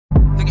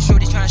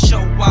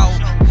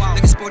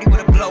sporty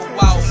with a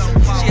blowout.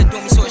 She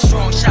adore me so it's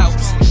strong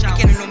shouts. They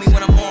can't know me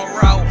when I'm on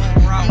route.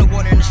 I'm the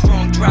water in a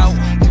strong drought.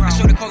 I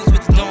show the colors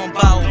with the dawn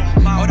bout.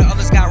 All the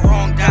others got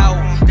wronged out.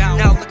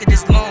 Now look at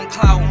this long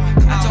clout.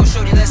 I told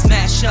Shorty let's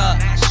mash up.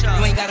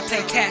 You ain't gotta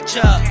play catch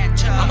up.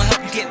 I'ma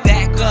help you get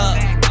back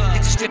up.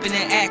 Get to stripping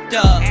and act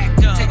up.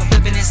 Take a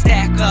flipping and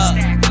stack up.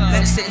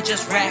 Let it sit and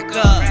just rack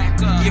up.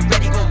 Get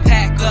ready, go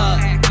pack up.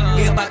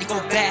 We about to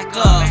go back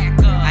up.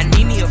 I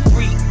need me a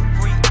freak.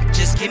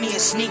 Just give me a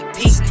sneak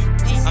peek.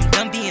 I'm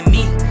done being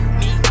me.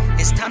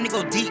 It's time to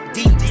go deep.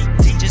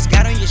 Just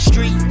got on your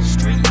street.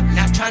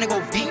 Not trying to go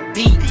beat.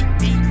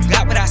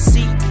 Got what I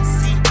see.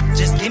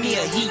 Just give me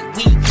a heat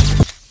week.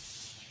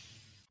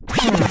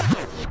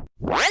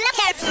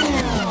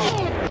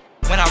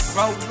 When I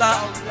roll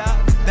up,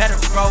 better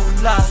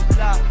roll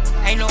up.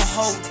 Ain't no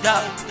hold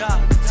up.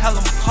 Tell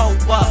them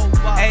pull up.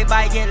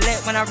 Everybody get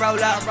lit when I roll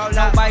up.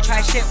 Nobody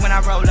try shit when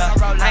I roll up.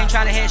 I ain't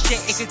tryna hear shit,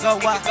 it could go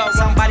up.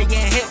 Somebody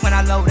getting hit when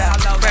I load up.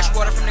 Fresh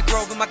water from the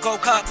grove in my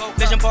gold cup.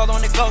 Vision ball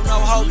on the go,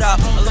 no hold up.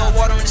 A little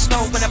water in the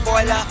stove when I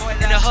boil up.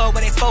 In the hood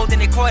where they fold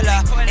and they coil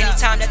up.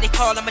 Anytime that they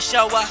call, I'ma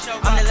show up.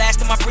 I'm the last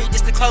of my breed,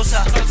 just the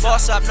closer.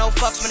 Boss up, no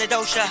fucks when the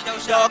dosha.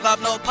 Dog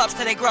up, no pups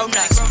till they grow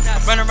nuts. I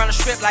run around the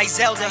strip like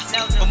Zelda,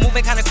 but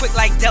moving kinda quick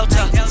like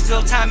Delta.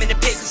 Still time in the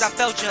pit cause I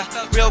felt ya.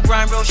 Real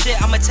grind, real shit,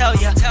 I'ma tell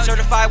ya.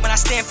 Certified when I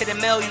stand for the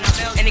million.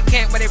 And they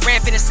can't where they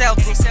ramping and sell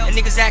through. And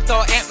niggas act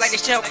all amped like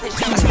they shell proof.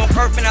 I smoke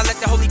earth and I let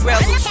the holy grail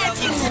loose.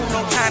 Keep cool,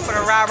 no time for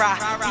the rah-rah.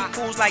 Keep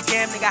fools like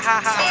damn nigga,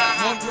 ha-ha.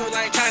 One rule,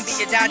 I ain't tryna be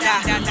your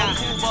dada. No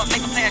fool, but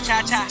make a play a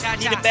cha-cha.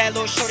 Need a bad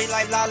little shorty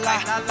like la-la.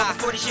 Fucking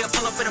 40 shit,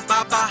 pull up with a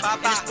baba.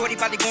 And the sporty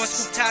body going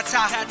scoop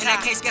ta-ta. In that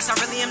case, guess I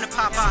really am the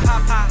papa.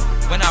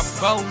 When I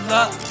roll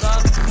up,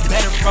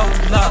 better roll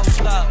up.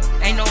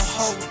 Ain't no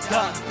hold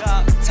up.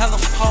 Tell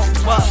them hold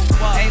up.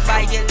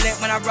 Everybody get lit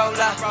when I roll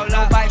up.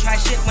 Nobody try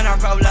shit when I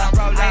roll up.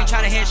 I ain't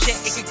tryna hear shit,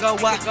 it could go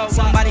up.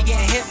 Somebody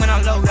getting hit when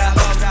I load up.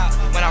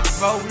 When I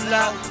roll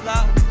up,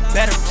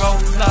 better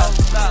roll up.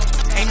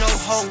 Ain't no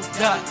hold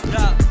up.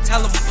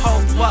 Tell them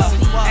hold up.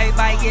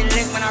 Everybody get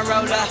lit when I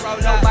roll up.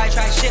 Nobody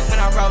try shit when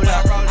I roll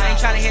up. I ain't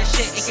tryna hear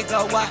shit, it could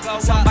go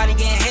up. Somebody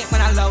getting